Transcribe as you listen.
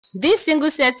This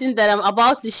single setting that I'm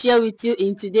about to share with you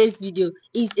in today's video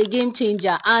is a game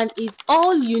changer, and it's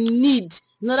all you need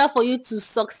in order for you to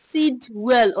succeed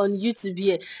well on YouTube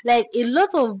here. Like a lot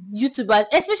of YouTubers,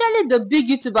 especially the big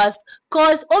YouTubers,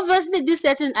 cause obviously this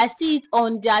setting I see it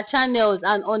on their channels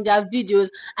and on their videos.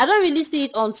 I don't really see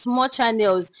it on small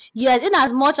channels. Yes, in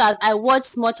as much as I watch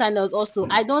small channels also,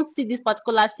 I don't see this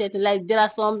particular setting. Like there are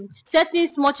some certain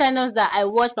small channels that I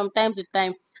watch from time to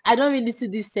time. I don't really see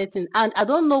this setting, and I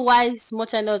don't know why small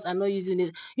channels are not using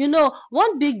it. You know,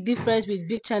 one big difference with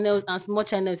big channels and small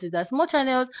channels is that small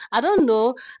channels, I don't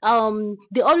know,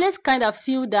 they always kind of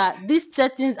feel that these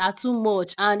settings are too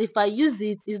much, and if I use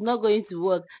it, it's not going to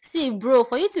work. See, bro,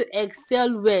 for you to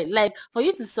excel well, like for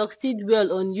you to succeed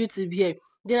well on YouTube here,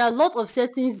 there are a lot of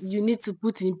settings you need to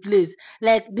put in place.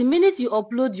 Like the minute you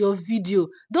upload your video,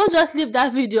 don't just leave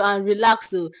that video and relax.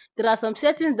 So there are some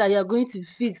settings that you're going to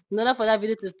fix in order for that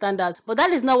video to stand out, but that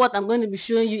is not what I'm going to be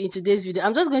showing you in today's video.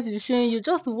 I'm just going to be showing you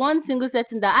just one single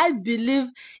setting that I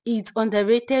believe it's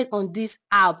underrated on this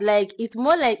app. Like it's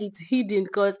more like it's hidden,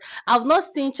 because I've not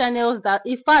seen channels that,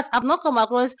 in fact, I've not come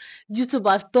across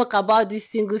YouTubers talk about this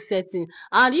single setting.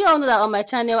 And you all know that on my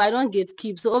channel I don't get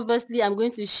keep, so obviously I'm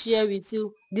going to share with you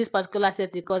this particular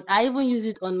setting because I even use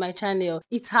it on my channel.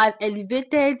 It has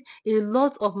elevated a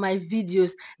lot of my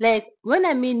videos. Like when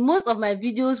I mean, most of my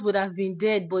videos would have been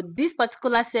dead, but this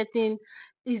particular setting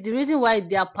is the reason why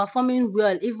they are performing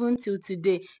well even till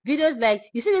today. Videos like,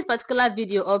 you see this particular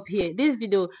video up here, this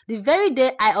video, the very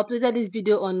day I uploaded this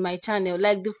video on my channel,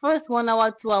 like the first 1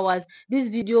 hour 2 hours, this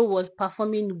video was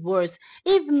performing worse.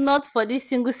 If not for this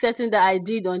single setting that I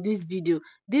did on this video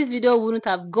wouldn't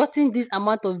have gotten this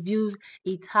amount of views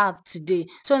it have today.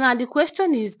 So now the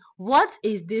question is, what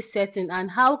is this setting and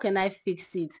how can I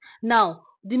fix it? Now,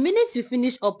 the minute you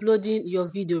finish uploading your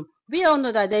video, we all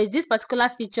know that there is this particular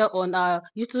feature on our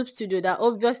YouTube studio that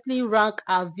obviously rank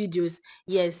our videos.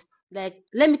 Yes, like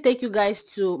let me take you guys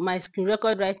to my screen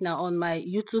record right now on my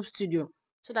YouTube studio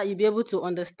so that you'll be able to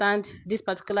understand this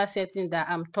particular setting that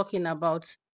I'm talking about.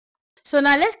 So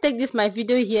now let's take this my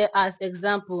video here as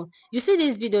example. You see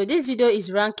this video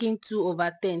is ranking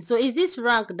 2/10. So is this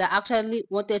rank that I actually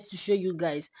wanted to show you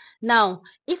guys? Now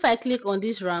if I click on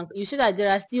this rank, you see that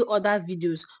there are still other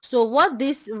videos. So what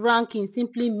this ranking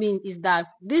simply means is that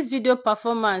this video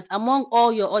performance among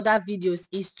all your other videos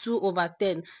is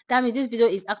 2/10. That means this video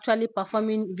is actually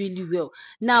performing really well.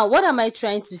 Now what am I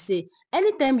trying to say?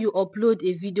 Anytime you upload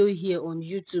a video here on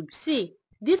YouTube, see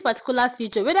this particular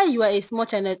feature, whether you are a small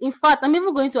channel, in fact I'm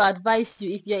even going to advise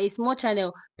you, if you're a small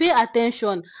channel, pay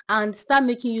attention and start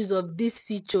making use of this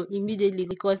feature immediately,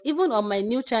 because even on my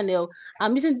new channel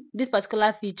I'm using this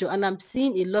particular feature and I'm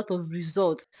seeing a lot of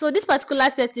results. So this particular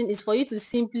setting is for you to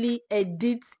simply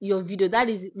edit your video, that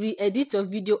is, re-edit your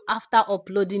video after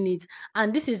uploading it,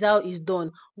 and this is how it's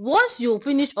done. Once you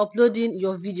finish uploading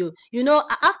your video, you know,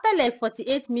 after like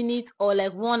 48 minutes or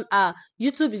like 1 hour,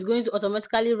 YouTube is going to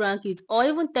automatically rank it,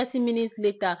 or even 30 minutes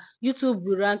later YouTube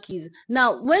will rank it.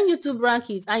 Now when YouTube rank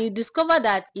it and you discover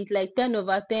that it's like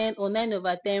 10/10 or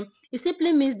 9/10, it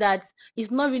simply means that it's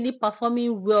not really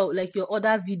performing well like your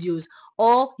other videos,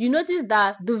 or you notice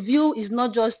that the view is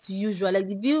not just usual, like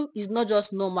the view is not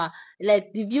just normal,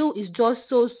 like the view is just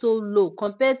so low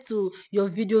compared to your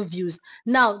video views.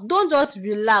 Now don't just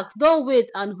relax, don't wait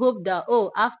and hope that,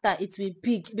 oh, after it will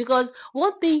peak, because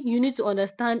one thing you need to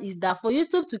understand is that for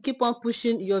YouTube to keep on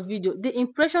pushing your video, the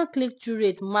impression click-through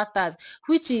rate matters,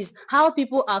 which is how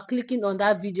people are clicking on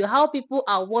that video, how people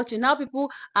are watching, how people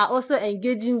are also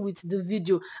engaging with the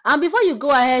video. And before you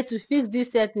go ahead to fix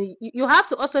this setting, you have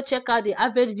to also check out the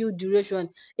average view duration.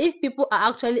 If people are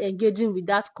actually engaging with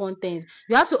that content,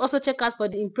 you have to also check out for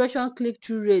the impression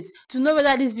click-through rate to know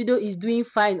whether this video is doing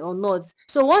fine or not.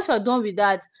 So once you're done with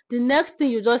that, the next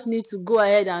thing you just need to go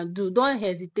ahead and do, don't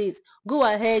hesitate, go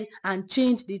ahead and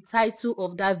change the title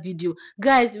of that video.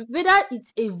 Guys, whether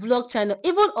it's a vlog channel,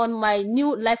 even on my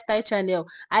new lifestyle channel,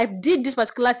 I did this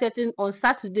particular setting on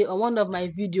Saturday on one of my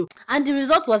videos, and the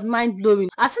result was mind-blowing.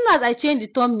 As soon as I changed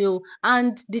the thumbnail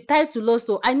and the title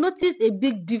also, I noticed a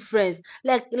big difference.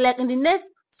 Like in the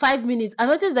next 5 minutes, I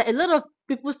noticed that a lot of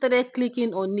people started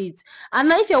clicking on it. And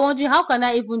now if you're wondering how can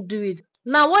I even do it,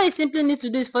 now what you simply need to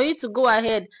do is for you to go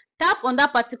ahead, tap on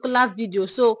that particular video.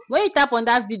 So when you tap on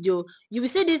that video, you will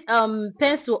see this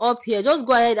pencil up here. Just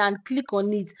go ahead and click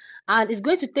on it, and it's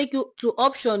going to take you to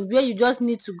option where you just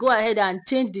need to go ahead and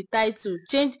change the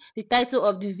title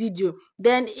of the video.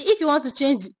 Then if you want to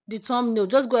change the thumbnail,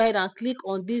 just go ahead and click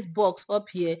on this box up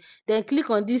here, then click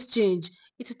on this change.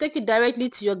 It will take you directly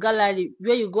to your gallery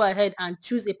where you go ahead and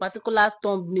choose a particular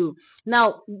thumbnail.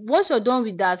 Now once you're done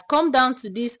with that, come down to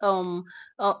this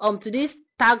to this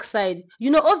tag side.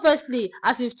 Obviously,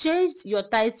 as you've changed your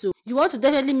title, you want to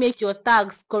definitely make your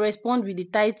tags correspond with the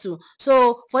title.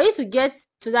 So for you to get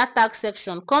to that tag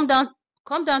section, come down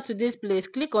to this place,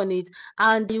 click on it,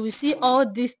 and you will see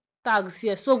all these tags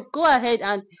here. So go ahead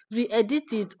and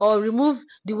re-edit it or remove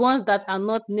the ones that are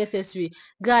not necessary.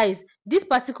 Guys, this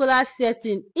particular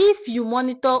setting, if you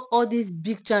monitor all these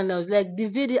big channels like the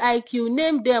video IQ,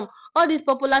 name them, all these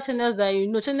popular channels that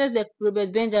channels like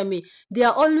Robert Benjamin, they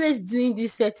are always doing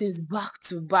these settings back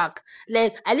to back.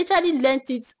 Like, I literally learnt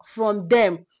it from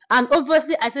them, and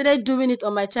obviously I started doing it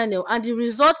on my channel, and the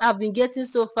result I've been getting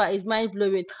so far is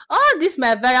mind-blowing. All this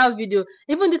my viral video,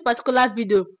 even this particular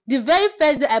video, the very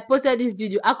first day I posted this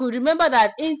video, I could remember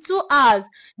that in 2 hours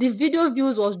the video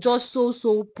views was just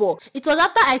so poor. It was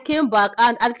after I came back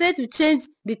and I decided to change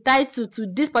the title to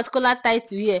this particular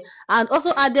title here, and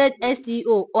also added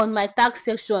SEO on my tag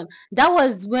section. That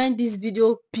was when this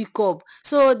video pick up.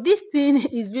 So this thing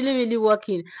is really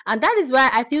working, and that is why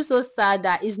I feel so sad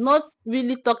that it's not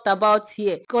really talked about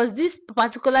here, because this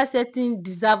particular setting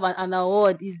deserve an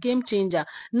award. Is game changer.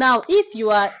 Now, if you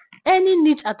are any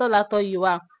niche at all you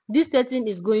are, this setting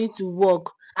is going to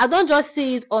work. I don't just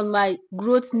see it on my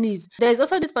growth needs. There's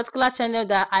also this particular channel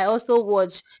that I also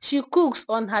watch. She cooks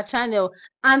on her channel,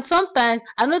 and sometimes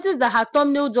I notice that her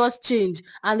thumbnail just change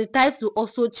and the title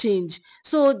also change.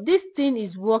 So this thing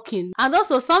is working. And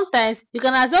also, sometimes you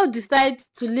can as well decide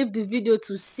to leave the video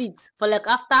to sit for like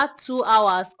after 2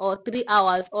 hours or 3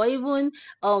 hours or even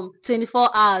 24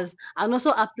 hours, and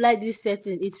also apply this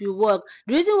setting. It will work.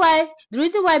 The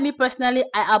reason why me personally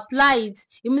I apply it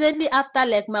immediately after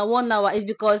like my 1 hour is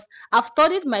because I've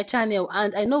studied my channel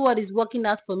and I know what is working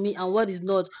out for me and what is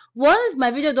not. Once my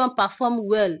video don't perform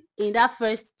well in that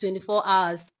first 24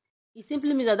 hours, it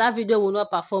simply means that that video will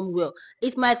not perform well.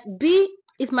 It might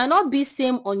not be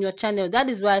same on your channel. That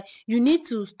is why you need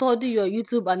to study your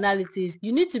YouTube analytics.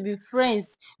 You need to be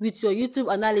friends with your YouTube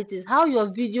analytics, how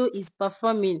your video is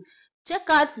performing. Check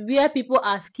out where people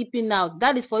are skipping out.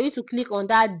 That is for you to click on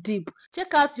that dip.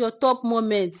 Check out your top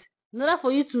moments in order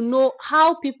for you to know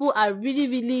how people are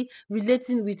really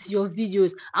relating with your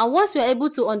videos. And once you're able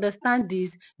to understand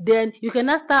this, then you can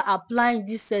now start applying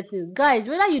this setting. Guys,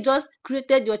 whether you just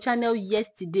created your channel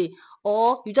yesterday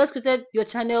or you just created your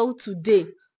channel today,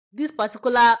 this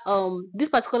particular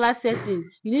setting,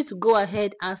 you need to go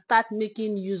ahead and start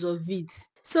making use of it.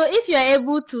 So if you're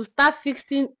able to start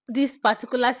fixing this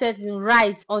particular setting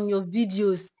right on your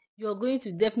videos, you're going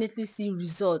to definitely see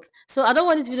results. So I don't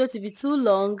want this video to be too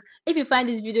long. If you find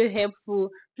this video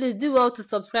helpful, please do well to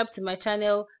subscribe to my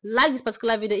channel, like this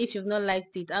particular video if you've not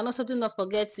liked it, and also do not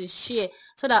forget to share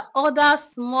so that other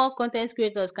small content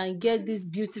creators can get this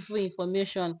beautiful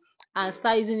information and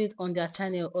start using it on their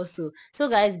channel also. So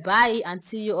guys, bye, and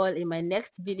see you all in my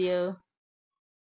next video.